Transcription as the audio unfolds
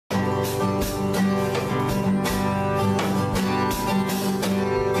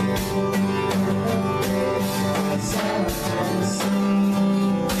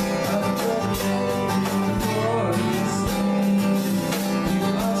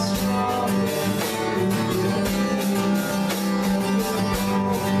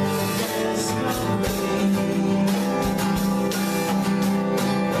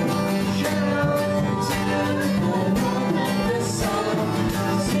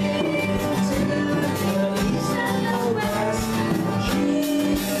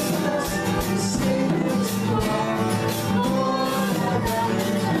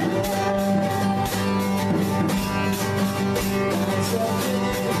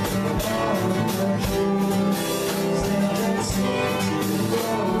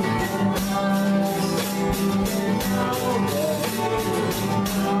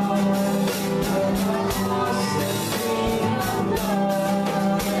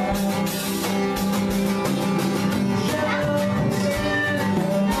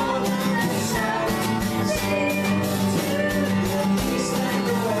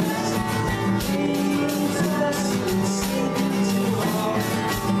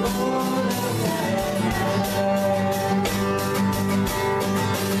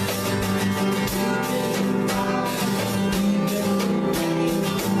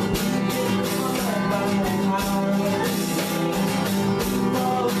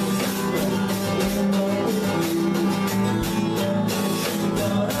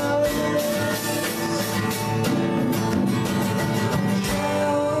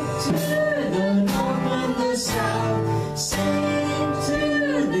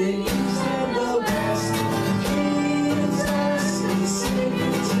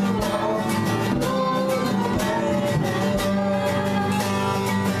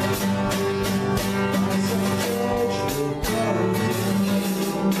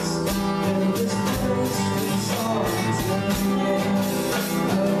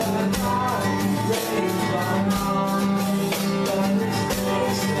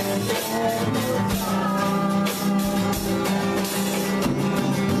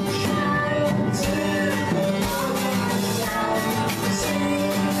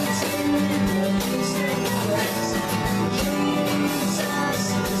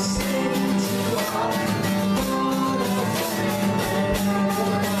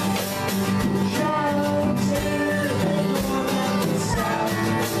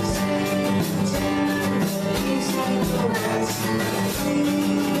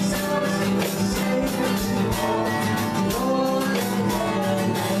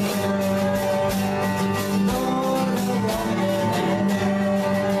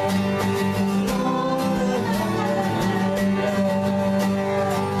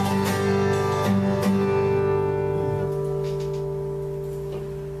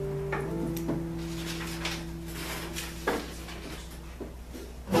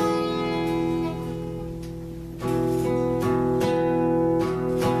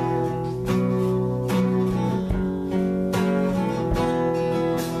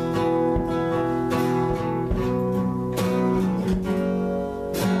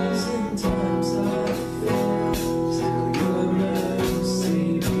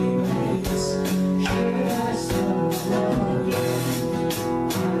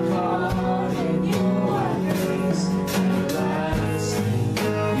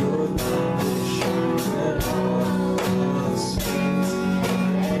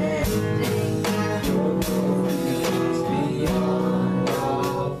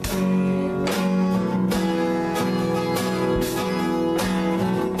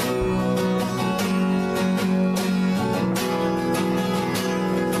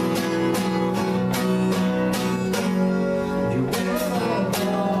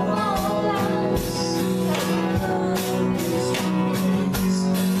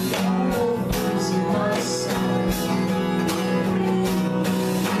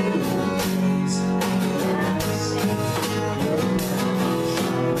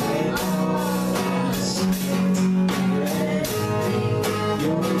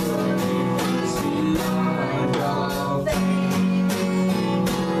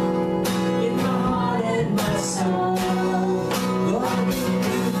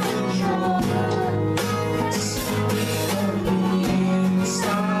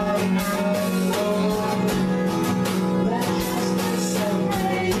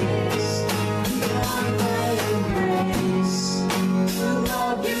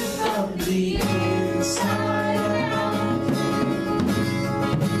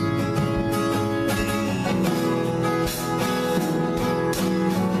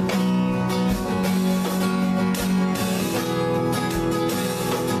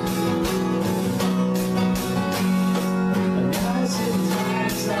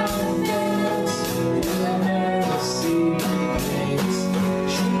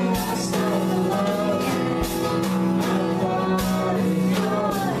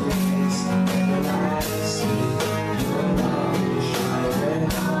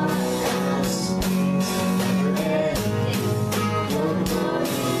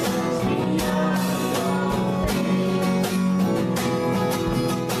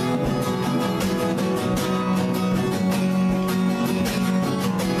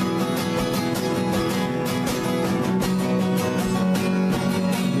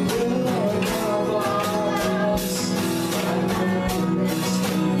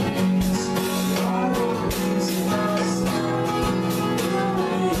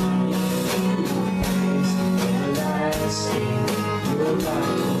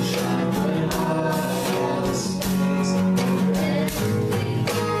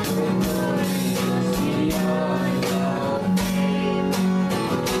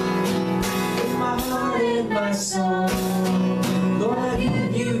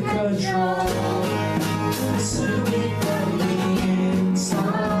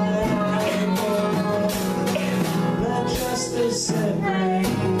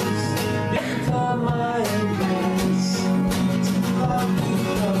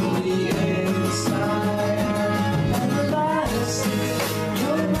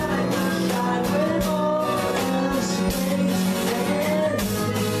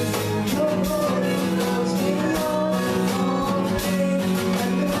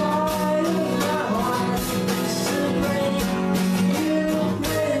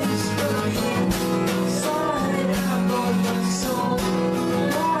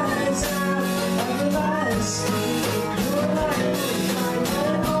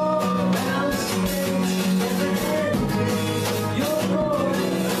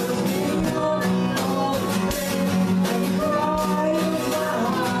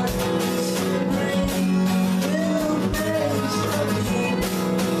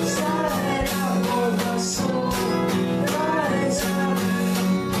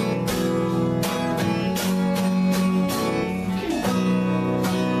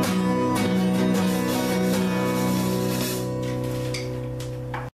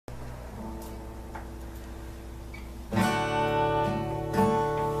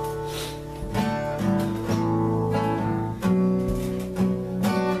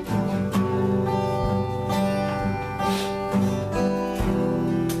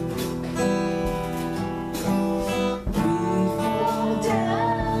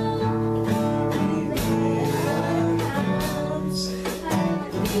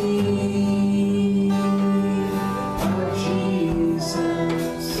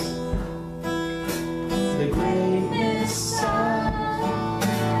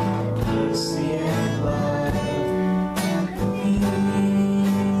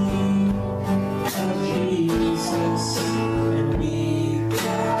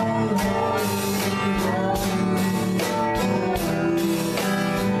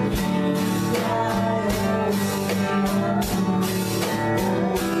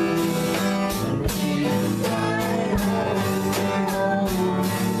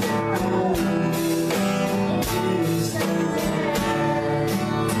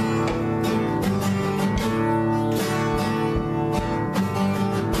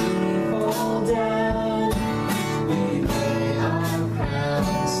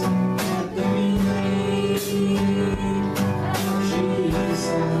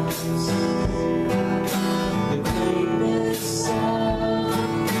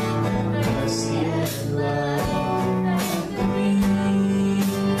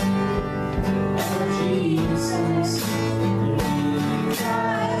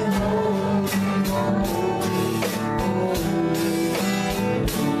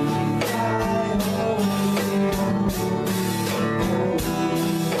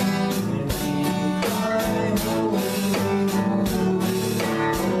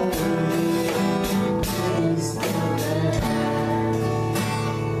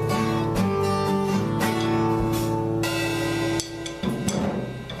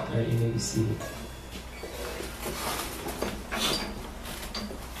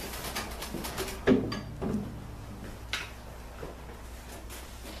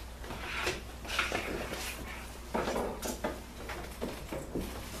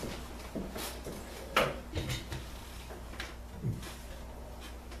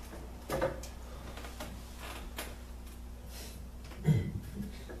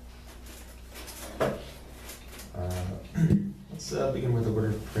begin with a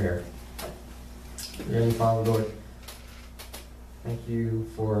word of prayer. Dear Heavenly Father, Lord, thank you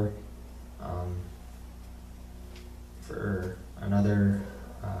for another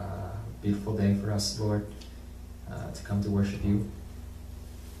beautiful day for us, Lord, to come to worship you.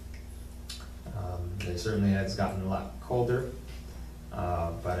 It certainly has gotten a lot colder,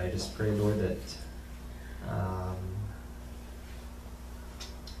 but I just pray, Lord,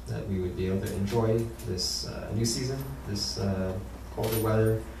 that we would be able to enjoy this new season, this colder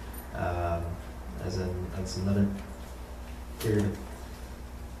weather, as another period of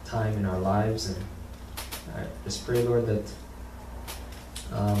time in our lives. And I just pray, Lord, that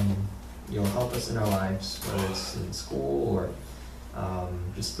you'll help us in our lives, whether it's in school or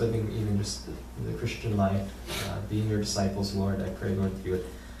just living even just the Christian life, being your disciples, Lord. I pray, Lord, that you would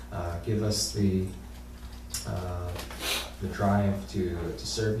give us the drive to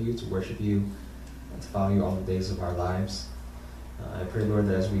serve you, to worship you, and to follow you all the days of our lives. I pray, Lord,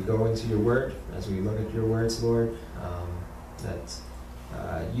 that as we go into your word, as we look at your words, Lord, that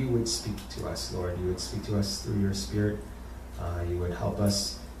you would speak to us, Lord. You would speak to us through your Spirit. You would help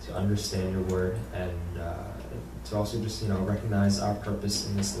us to understand your word and to also just, recognize our purpose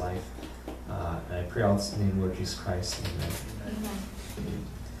in this life. And I pray all this in the name of Lord Jesus Christ. Amen. Amen.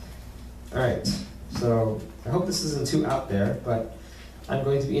 All right. So I hope this isn't too out there, but I'm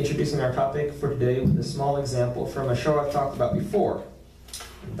going to be introducing our topic for today with a small example from a show I've talked about before,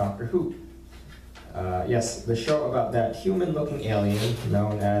 Doctor Who. Yes, the show about that human-looking alien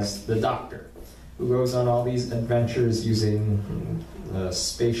known as the Doctor, who goes on all these adventures using a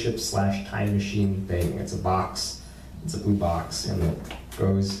spaceship/time machine thing. It's a box, it's a blue box, and it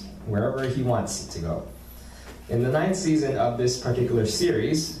goes wherever he wants it to go. In the 9th season of this particular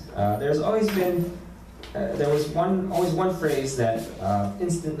series, there was always one phrase that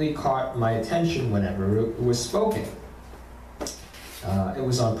instantly caught my attention whenever it was spoken. It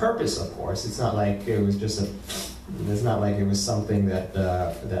was on purpose, of course. It's not like it was just it's not like it was something that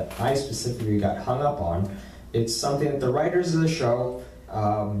that I specifically got hung up on. It's something that the writers of the show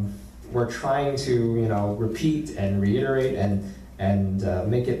were trying to, repeat and reiterate and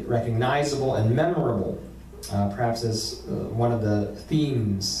make it recognizable and memorable. Perhaps as one of the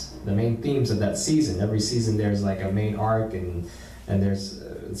themes, the main themes of that season. Every season there's like a main arc and there's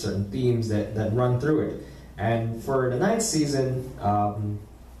certain themes that run through it. And for the 9th season,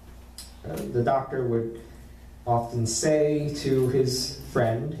 the Doctor would often say to his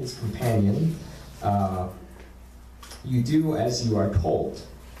friend, his companion, you do as you are told.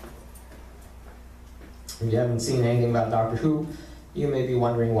 If you haven't seen anything about Doctor Who, you may be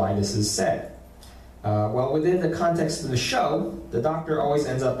wondering why this is said. Well, within the context of the show, the Doctor always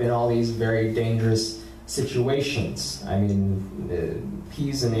ends up in all these very dangerous situations. I mean,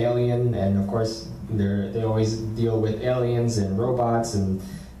 he's an alien, and of course, they always deal with aliens and robots and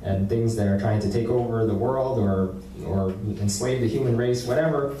things that are trying to take over the world or enslave the human race,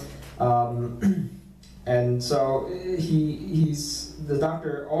 whatever. And so the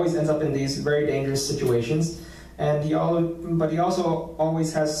Doctor always ends up in these very dangerous situations, and but he also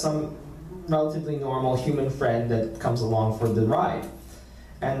always has some relatively normal human friend that comes along for the ride.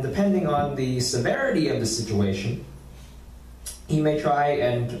 And depending on the severity of the situation, he may try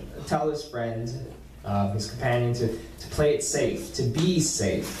and tell his friend, his companion, to play it safe, to be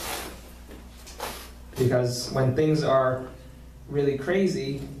safe. Because when things are really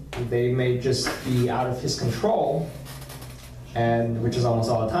crazy, they may just be out of his control, which is almost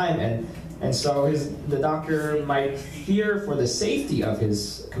all the time. And so the Doctor might fear for the safety of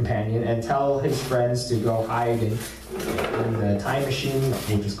his companion and tell his friends to go hide in the time machine,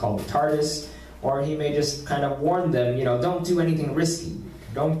 which is called the TARDIS, or he may just kind of warn them, don't do anything risky.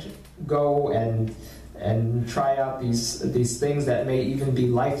 Don't go and try out these things that may even be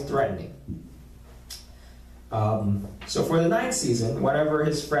life-threatening. So for the 9th season, whenever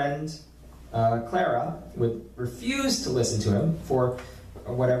his friend Clara would refuse to listen to him for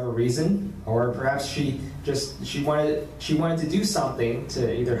whatever reason, or perhaps she wanted to do something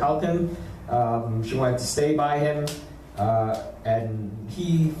to either help him, she wanted to stay by him, and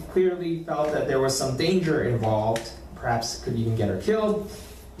he clearly felt that there was some danger involved, perhaps could even get her killed,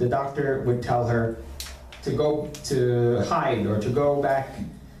 the Doctor would tell her to hide or to go back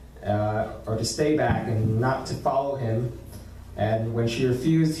or to stay back and not to follow him. And when she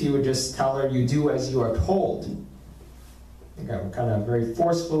refused, he would just tell her, you do as you are told. Kind of very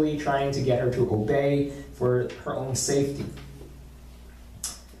forcefully trying to get her to obey for her own safety.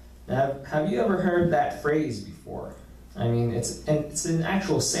 Now, have you ever heard that phrase before? I mean, it's an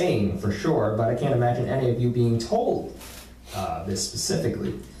actual saying for sure, but I can't imagine any of you being told this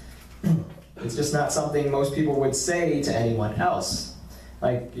specifically. It's just not something most people would say to anyone else.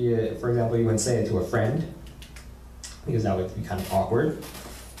 Like, for example, you wouldn't say it to a friend, because that would be kind of awkward.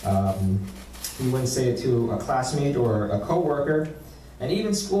 You wouldn't say it to a classmate or a coworker. And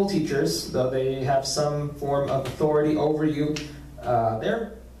even school teachers, though they have some form of authority over you,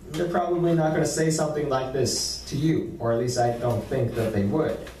 they're probably not going to say something like this to you, or at least I don't think that they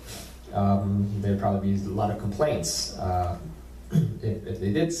would. There'd probably be a lot of complaints if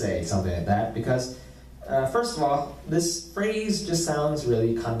they did say something like that, because first of all, this phrase just sounds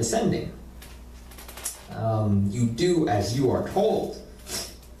really condescending. You do as you are told.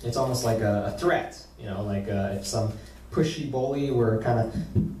 It's almost like a threat, you know, like if some pushy bully were kind of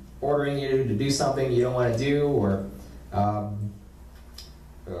ordering you to do something you don't want to do, or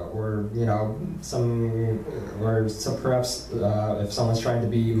you know, perhaps if someone's trying to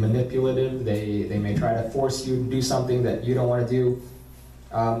be manipulative, they may try to force you to do something that you don't want to do.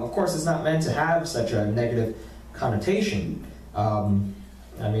 Of course, it's not meant to have such a negative connotation. I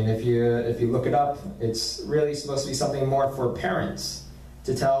mean, if you look it up, it's really supposed to be something more for parents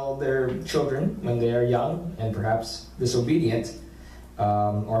to tell their children when they are young and perhaps disobedient,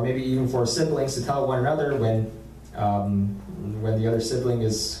 or maybe even for siblings to tell one another when the other sibling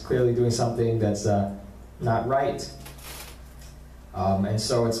is clearly doing something that's not right. And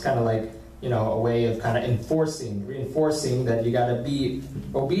so it's kind of like, you know, a way of kind of reinforcing that you got to be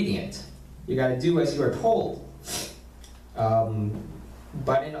obedient. You got to do as you are told.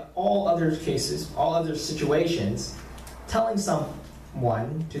 But in all other cases, all other situations, telling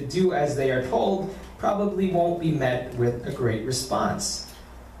someone to do as they are told probably won't be met with a great response.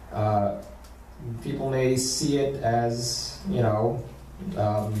 People may see it as, you know,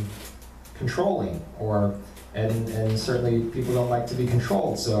 controlling, and certainly people don't like to be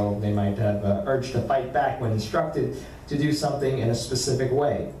controlled, so they might have an urge to fight back when instructed to do something in a specific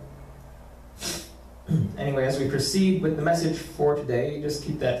way. Anyway, as we proceed with the message for today, just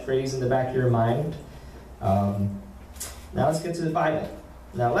keep that phrase in the back of your mind. Now let's get to the Bible.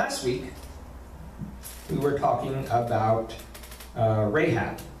 Now last week, we were talking about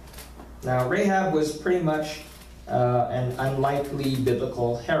Rahab. Now Rahab was pretty much an unlikely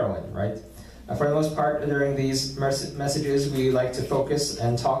biblical heroine, right? For the most part, during these messages, we like to focus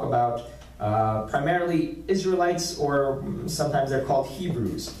and talk about primarily Israelites, or sometimes they're called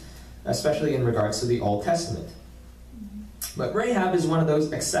Hebrews, especially in regards to the Old Testament. But Rahab is one of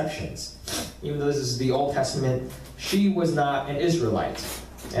those exceptions. Even though this is the Old Testament, she was not an Israelite.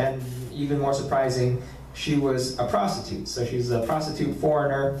 And even more surprising, she was a prostitute. So she's a prostitute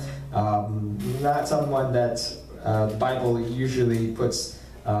foreigner, not someone that the Bible usually puts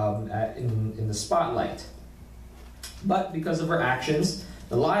in the spotlight. But because of her actions,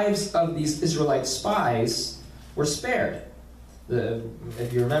 the lives of these Israelite spies were spared.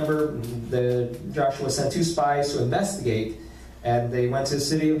 If you remember, Joshua sent 2 spies to investigate, and they went to the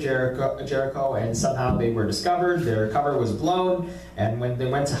city of Jericho, and somehow they were discovered. Their cover was blown, and when they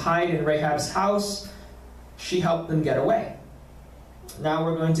went to hide in Rahab's house, she helped them get away. Now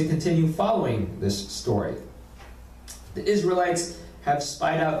we're going to continue following this story. The Israelites have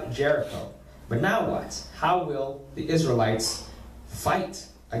spied out Jericho, but now what? How will the Israelites fight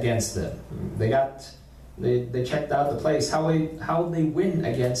against them? They checked out the place. How will they win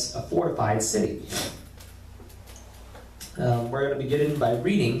against a fortified city? We're going to begin by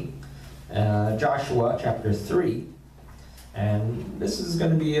reading Joshua chapter 3. And this is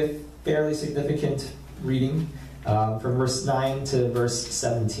going to be a fairly significant reading from verse 9 to verse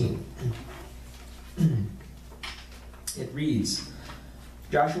 17. It reads,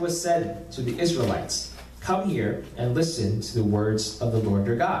 Joshua said to the Israelites, "Come here and listen to the words of the Lord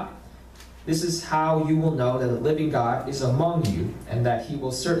your God. This is how you will know that the living God is among you, and that he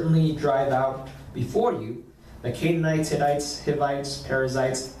will certainly drive out before you the Canaanites, Hittites, Hivites,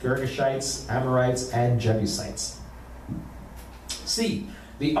 Perizzites, Girgashites, Amorites, and Jebusites. See,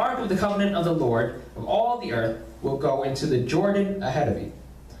 the ark of the covenant of the Lord of all the earth will go into the Jordan ahead of you.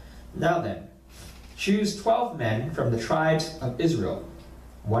 Now then, choose 12 men from the tribes of Israel,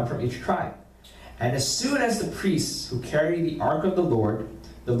 1 from each tribe. And as soon as the priests who carry the ark of the Lord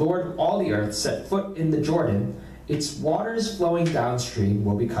of all the earth, set foot in the Jordan, its waters flowing downstream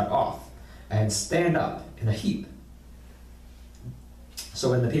will be cut off, and stand up in a heap." So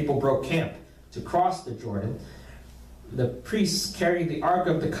when the people broke camp to cross the Jordan, the priests carrying the ark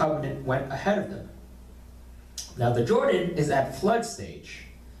of the covenant went ahead of them. Now the Jordan is at flood stage,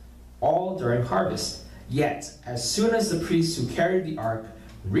 all during harvest. Yet, as soon as the priests who carried the ark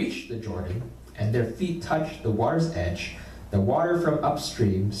reached the Jordan, and their feet touched the water's edge, the water from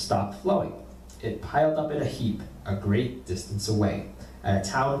upstream stopped flowing. It piled up in a heap a great distance away, at a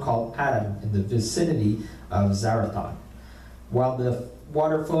town called Adam in the vicinity of Zarethan. While the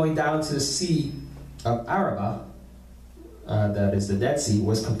water flowing down to the sea of Arabah, that is the Dead Sea,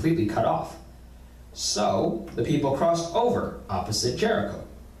 was completely cut off. So the people crossed over opposite Jericho.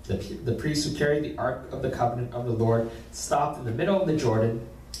 The priests who carried the Ark of the Covenant of the Lord stopped in the middle of the Jordan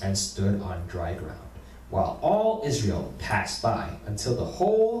and stood on dry ground, while all Israel passed by until the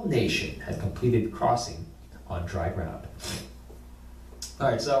whole nation had completed crossing on dry ground.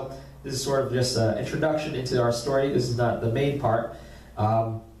 Alright, so this is sort of just an introduction into our story. This is not the main part.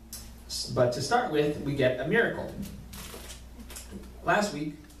 But to start with, we get a miracle. Last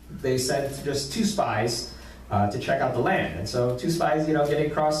week, they sent just 2 spies to check out the land. And so 2 spies,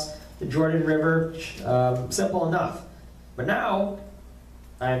 getting across the Jordan River, simple enough. But now,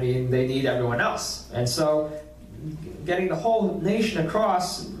 they need everyone else. And so getting the whole nation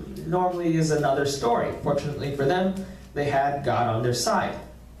across normally is another story. Fortunately for them, they had God on their side.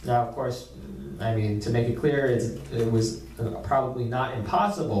 Now, of course, to make it clear, it was probably not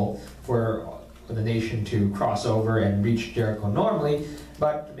impossible for the nation to cross over and reach Jericho normally,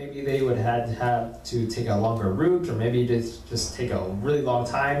 but maybe they would have to take a longer route, or maybe just take a really long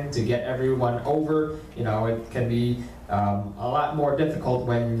time to get everyone over. It can be a lot more difficult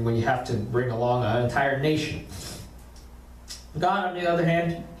when you have to bring along an entire nation. God, on the other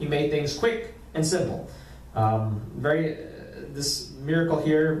hand, he made things quick and simple. This miracle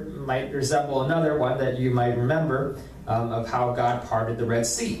here might resemble another one that you might remember of how God parted the Red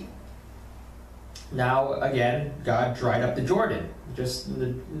Sea. Now, again, God dried up the Jordan.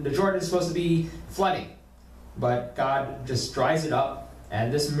 The Jordan is supposed to be flooding, but God just dries it up.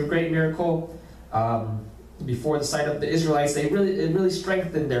 And this great miracle, before the sight of the Israelites, it really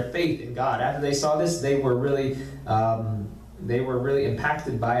strengthened their faith in God. After they saw this, they were really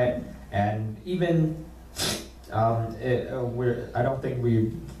impacted by it. And even I don't think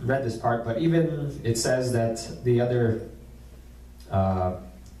we read this part, but even it says that the other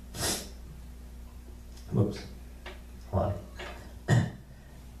hold on.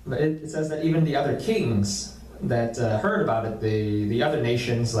 But it says that even the other kings that heard about it, the other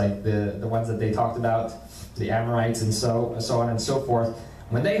nations, like the ones that they talked about, the Amorites and so on and so forth,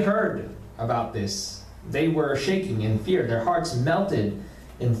 when they heard about this, they were shaking in fear. Their hearts melted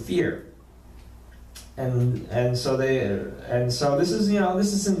in fear. And so this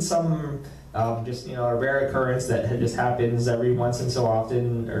isn't some just a rare occurrence that just happens every once in so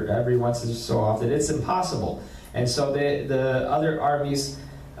often, or every once in so often. It's impossible. And so the other armies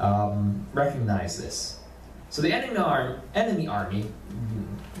recognize this. So the enemy army,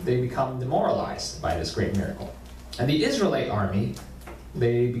 they become demoralized by this great miracle. And the Israelite army,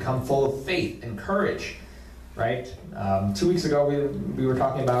 they become full of faith and courage. Right? 2 weeks ago we were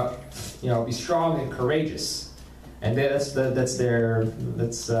talking about, be strong and courageous, and that's what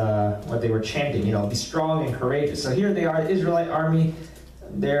they were chanting. Be strong and courageous. So here they are, the Israelite army.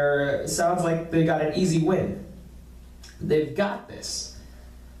 Sounds like they got an easy win. They've got this.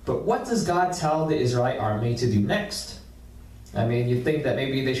 But what does God tell the Israelite army to do next? You'd think that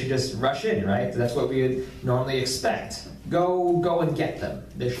maybe they should just rush in, right? That's what we would normally expect. Go and get them.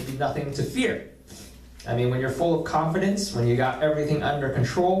 There should be nothing to fear. When you're full of confidence, when you got everything under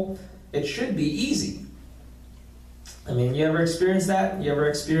control, it should be easy. You ever experienced that? You ever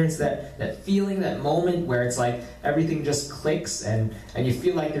experienced that feeling, that moment where it's like everything just clicks and you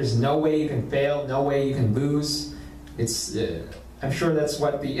feel like there's no way you can fail, no way you can lose? I'm sure that's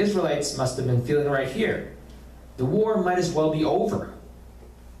what the Israelites must have been feeling right here. The war might as well be over.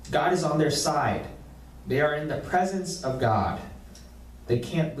 God is on their side. They are in the presence of God. They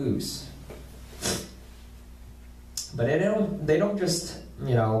can't lose. But they don't just,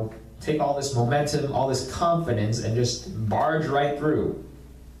 take all this momentum, all this confidence, and just barge right through.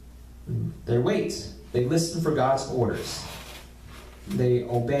 They wait. They listen for God's orders. They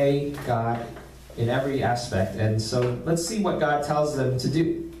obey God in every aspect. And so let's see what God tells them to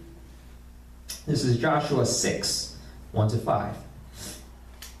do. This is Joshua 6, 1-5.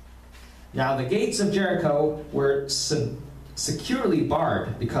 Now the gates of Jericho were securely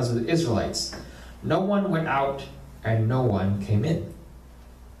barred because of the Israelites. No one went out and no one came in.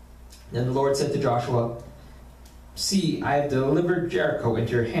 Then the Lord said to Joshua, "See, I have delivered Jericho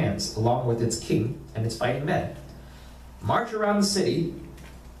into your hands, along with its king and its fighting men. March around the city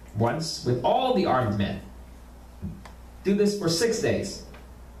once with all the armed men. Do this for 6 days.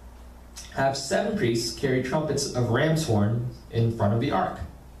 Have 7 priests carry trumpets of ram's horn in front of the ark.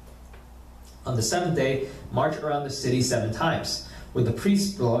 On the 7th day, march around the city 7 times, with the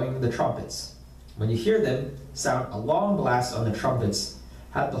priests blowing the trumpets. When you hear them sound a long blast on the trumpets,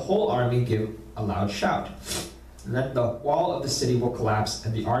 have the whole army give a loud shout. And then the wall of the city will collapse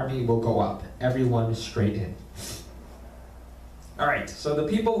and the army will go up, everyone straight in. Alright, so the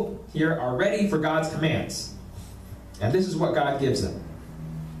people here are ready for God's commands. And this is what God gives them.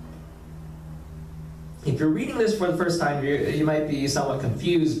 If you're reading this for the first time, you might be somewhat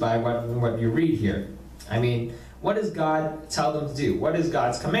confused by what you read here. I mean, what does God tell them to do? What is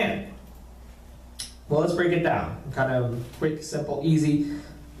God's command? Well, let's break it down. Kind of quick, simple, easy.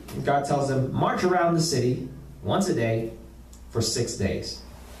 God tells them, march around the city once a day for 6 days.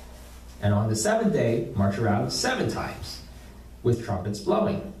 And on the 7th day, march around 7 times with trumpets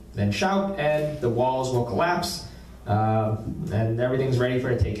blowing. Then shout, and the walls will collapse, and everything's ready for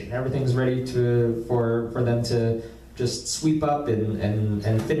a take-it. Everything's ready for them to just sweep up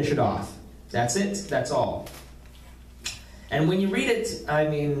and finish it off. That's it. That's all. And when you read it, I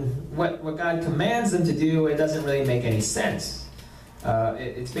mean, what God commands them to do, it doesn't really make any sense.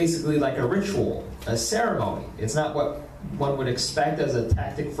 It's basically like a ritual, a ceremony. It's not what one would expect as a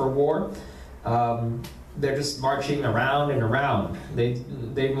tactic for war. They're just marching around and around.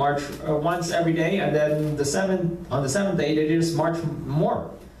 They march once every day, and then on the seventh day, they just march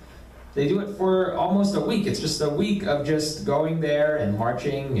more. They do it for almost a week. It's just a week of just going there and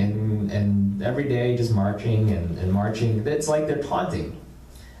marching and every day just marching and marching. It's like they're taunting.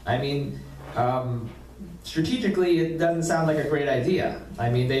 I mean, strategically, it doesn't sound like a great idea. I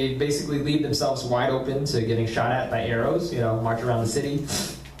mean, they basically leave themselves wide open to getting shot at by arrows, march around the city.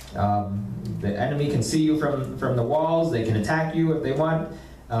 The enemy can see you from the walls. They can attack you if they want.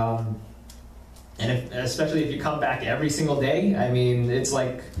 And especially if you come back every single day, I mean, it's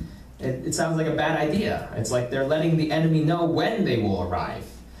like, it sounds like a bad idea. It's like they're letting the enemy know when they will arrive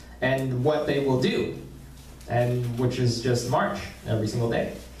and what they will do, and which is just march every single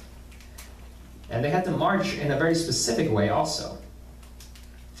day. And they had to march in a very specific way also.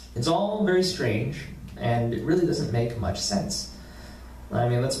 It's all very strange, and it really doesn't make much sense. I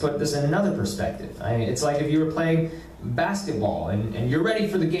mean, let's put this in another perspective. I mean, it's like if you were playing basketball and you're ready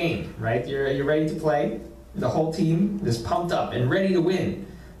for the game, right? You're ready to play. The whole team is pumped up and ready to win.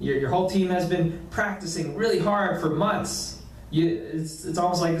 Your whole team has been practicing really hard for months. It's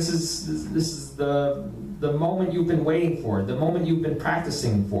almost like this is the moment you've been waiting for, the moment you've been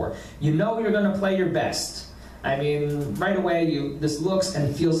practicing for. You know you're going to play your best. I mean, right away, this looks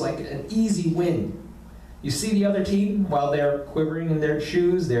and feels like an easy win. You see the other team, while they're quivering in their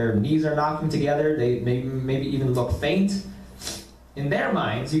shoes, their knees are knocking together, they maybe even look faint. In their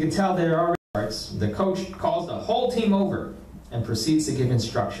minds, you can tell they're already starts. The coach calls the whole team over and proceeds to give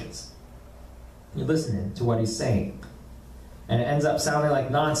instructions. You're listening to what he's saying. And it ends up sounding like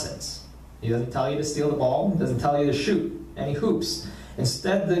nonsense. He doesn't tell you to steal the ball, he doesn't tell you to shoot any hoops.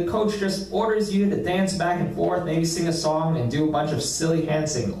 Instead, the coach just orders you to dance back and forth, maybe sing a song, and do a bunch of silly hand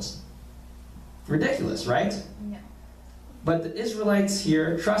signals. Ridiculous, right? Yeah. But the Israelites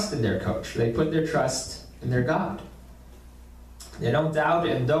here trust in their coach. They put their trust in their God. They don't doubt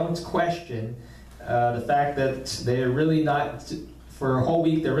and don't question the fact that they're really not, for a whole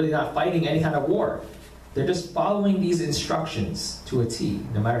week, they're really not fighting any kind of war. They're just following these instructions to a T,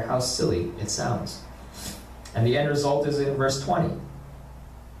 no matter how silly it sounds. And the end result is in verse 20.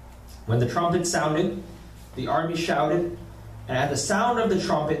 When the trumpet sounded, the army shouted, and at the sound of the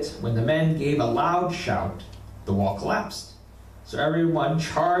trumpet, when the men gave a loud shout, the wall collapsed. So everyone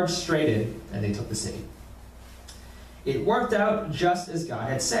charged straight in, and they took the city. It worked out just as God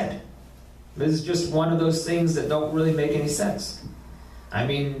had said. This is just one of those things that don't really make any sense. I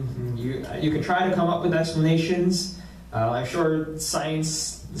mean, you can try to come up with explanations. I'm sure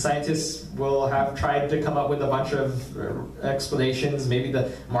scientists will have tried to come up with a bunch of explanations. Maybe the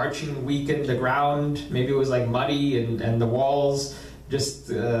marching weakened the ground. Maybe it was like muddy and the walls just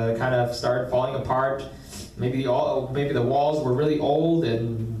kind of started falling apart. Maybe the walls were really old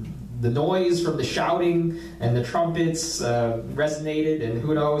and the noise from the shouting and the trumpets resonated, and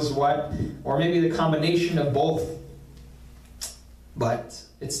who knows what. Or maybe the combination of both. But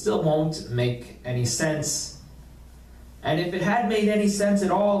it still won't make any sense. And if it had made any sense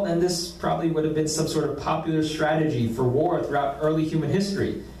at all, then this probably would have been some sort of popular strategy for war throughout early human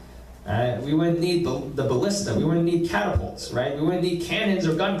history. We wouldn't need the ballista. We wouldn't need catapults, right? We wouldn't need cannons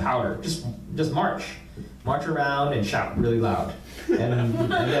or gunpowder. Just march. March around and shout really loud. And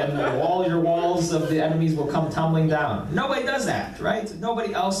then all your walls of the enemies will come tumbling down. Nobody does that, right?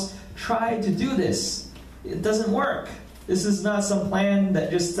 Nobody else tried to do this. It doesn't work. This is not some plan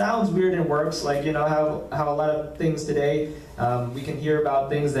that just sounds weird and works, like, you know, how a lot of things today, we can hear about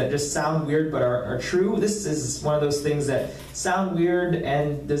things that just sound weird but are true. This is one of those things that sound weird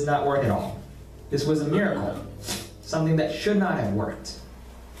and does not work at all. This was a miracle, something that should not have worked.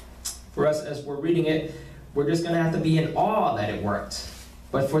 For us, as we're reading it, we're just going to have to be in awe that it worked.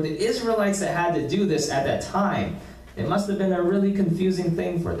 But for the Israelites that had to do this at that time, it must have been a really confusing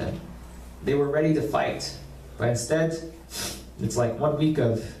thing for them. They were ready to fight, but instead, it's like 1 week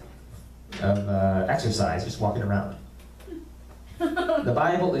of exercise, just walking around. The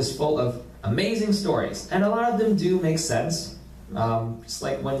Bible is full of amazing stories, and a lot of them do make sense. Just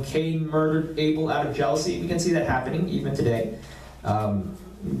like when Cain murdered Abel out of jealousy, we can see that happening even today. No,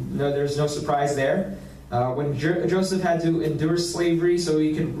 there's no surprise there. When Joseph had to endure slavery so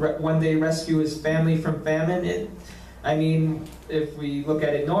he could one day rescue his family from famine, I mean, if we look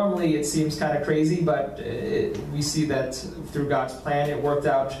at it normally, it seems kind of crazy, but we see that through God's plan, it worked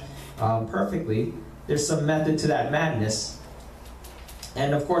out perfectly. There's some method to that madness.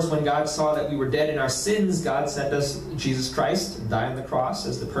 And of course, when God saw that we were dead in our sins, God sent us Jesus Christ to die on the cross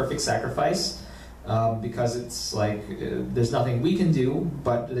as the perfect sacrifice. Because it's like there's nothing we can do,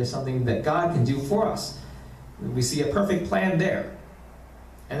 but there's something that God can do for us. We see a perfect plan there.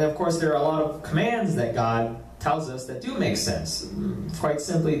 And of course, there are a lot of commands that God tells us that do make sense. Quite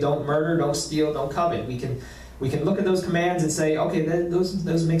simply, don't murder, don't steal, don't covet. We can look at those commands and say, okay,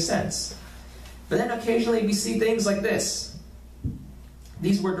 those make sense. But then occasionally we see things like this.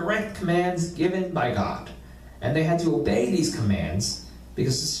 These were direct commands given by God, and they had to obey these commands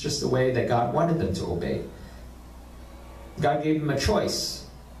because it's just the way that God wanted them to obey. God gave them a choice,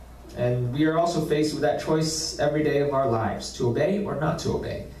 and we are also faced with that choice every day of our lives, to obey or not to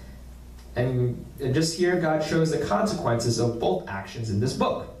obey. And just here, God shows the consequences of both actions in this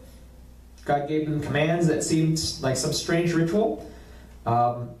book. God gave them commands that seemed like some strange ritual,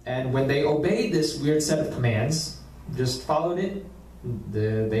 and when they obeyed this weird set of commands, just followed it,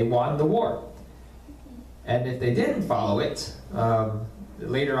 they won the war. And if they didn't follow it,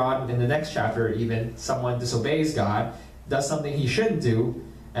 later on in the next chapter even, someone disobeys God, does something he shouldn't do,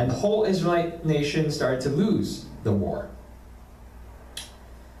 and the whole Israelite nation started to lose the war.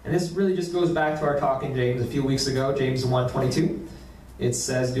 And this really just goes back to our talk in James a few weeks ago, James 1:22. It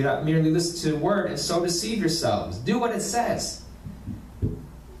says, do not merely listen to the word and so deceive yourselves. Do what it says.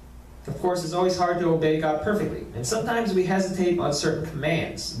 Of course, it's always hard to obey God perfectly. And sometimes we hesitate on certain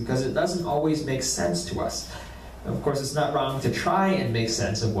commands because it doesn't always make sense to us. Of course, it's not wrong to try and make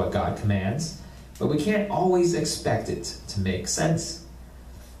sense of what God commands, but we can't always expect it to make sense.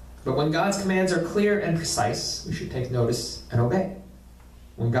 But when God's commands are clear and precise, we should take notice and obey.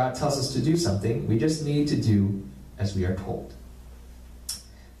 When God tells us to do something, we just need to do as we are told.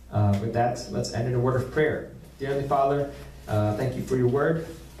 With that, let's end in a word of prayer. Dear Heavenly Father, thank you for your word.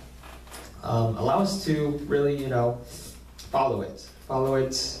 Allow us to really, follow it. Follow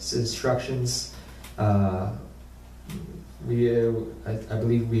its instructions. I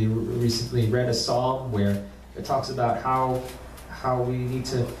believe we recently read a psalm where it talks about how we need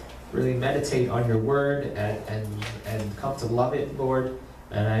to really meditate on your word and come to love it, Lord.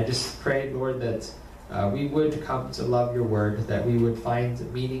 And I just pray, Lord, that we would come to love your word, that we would find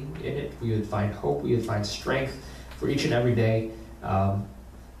meaning in it, we would find hope, we would find strength for each and every day.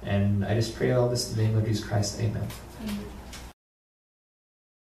 And I just pray all this in the name of Jesus Christ. Amen.